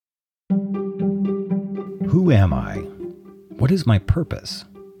Who am I? What is my purpose?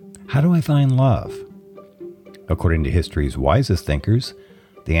 How do I find love? According to history's wisest thinkers,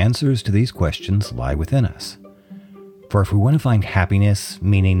 the answers to these questions lie within us. For if we want to find happiness,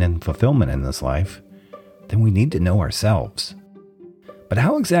 meaning, and fulfillment in this life, then we need to know ourselves. But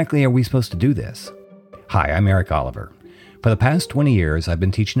how exactly are we supposed to do this? Hi, I'm Eric Oliver. For the past 20 years, I've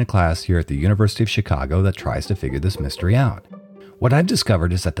been teaching a class here at the University of Chicago that tries to figure this mystery out. What I've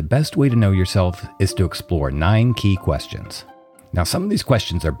discovered is that the best way to know yourself is to explore 9 key questions. Now, some of these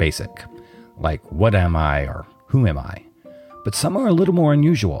questions are basic, like what am I or who am I? But some are a little more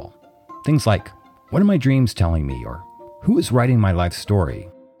unusual. Things like, what are my dreams telling me, or who is writing my life story?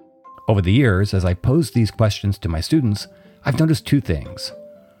 Over the years, as I posed these questions to my students, I've noticed 2 things.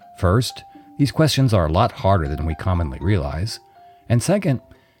 First, these questions are a lot harder than we commonly realize. And second,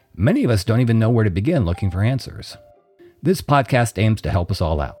 many of us don't even know where to begin looking for answers. This podcast aims to help us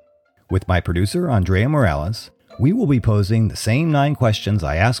all out. With my producer, Andrea Morales, we will be posing the same 9 questions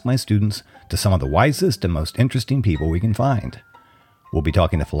I ask my students to some of the wisest and most interesting people we can find. We'll be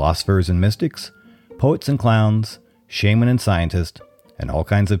talking to philosophers and mystics, poets and clowns, shaman and scientists, and all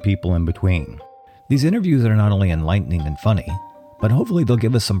kinds of people in between. These interviews are not only enlightening and funny, but hopefully they'll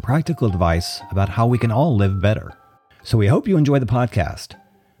give us some practical advice about how we can all live better. So we hope you enjoy the podcast.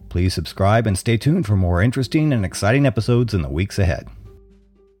 Please subscribe and stay tuned for more interesting and exciting episodes in the weeks ahead.